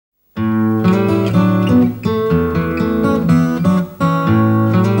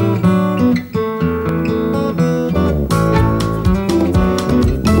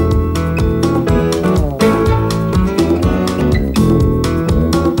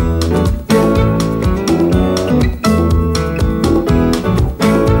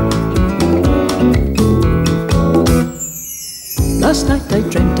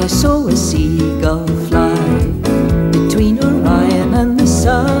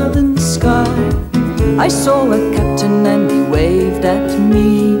southern sky. I saw a captain and he waved at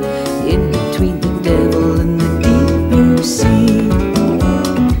me, in between the devil and the deep blue sea.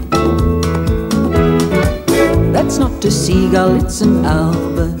 That's not a seagull, it's an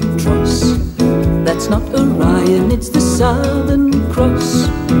albatross. That's not Orion, it's the Southern Cross.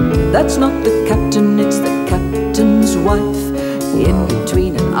 That's not the captain, it's the captain's wife, in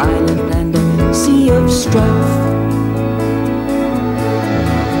between an island and a sea of strife.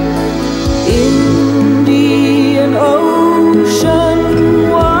 Indian Ocean,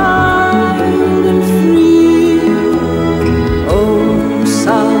 wild and free. Oh,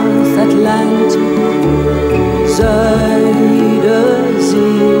 South Atlantic, Zuyder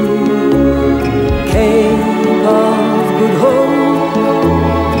Zee. Cape of Good Hope,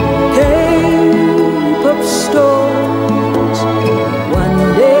 Cape of Storms. One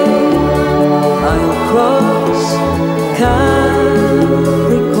day I'll cross Capricorn.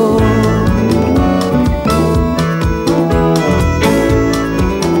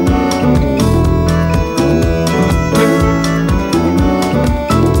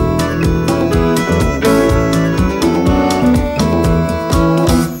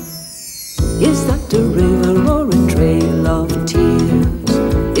 Is that a river or a trail of tears?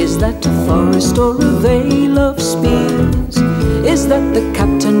 Is that a forest or a veil of spears? Is that the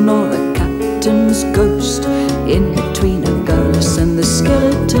captain or the captain's ghost, in between Agulhas and the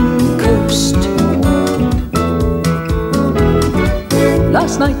skeleton coast?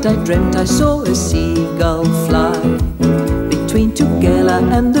 Last night I dreamt I saw a seagull fly between Tugela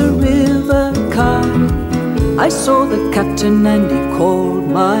and the river Kai. I saw the captain and he called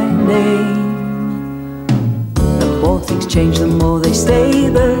my name. The more things change, the more they stay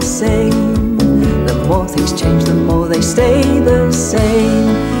the same. The more things change, the more they stay the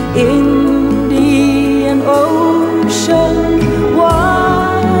same. Indian Ocean,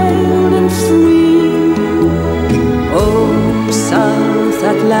 wild and free. Oh, South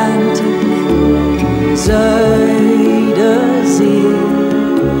Atlantic, Zuyder Zee.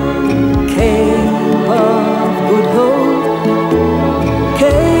 Cape of Good Hope,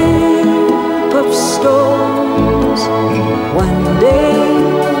 Cape of Storms. One day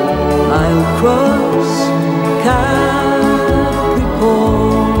I'll cross Capricorn.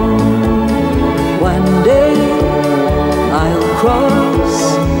 One day I'll cross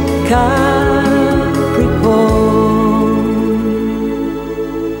Capricorn.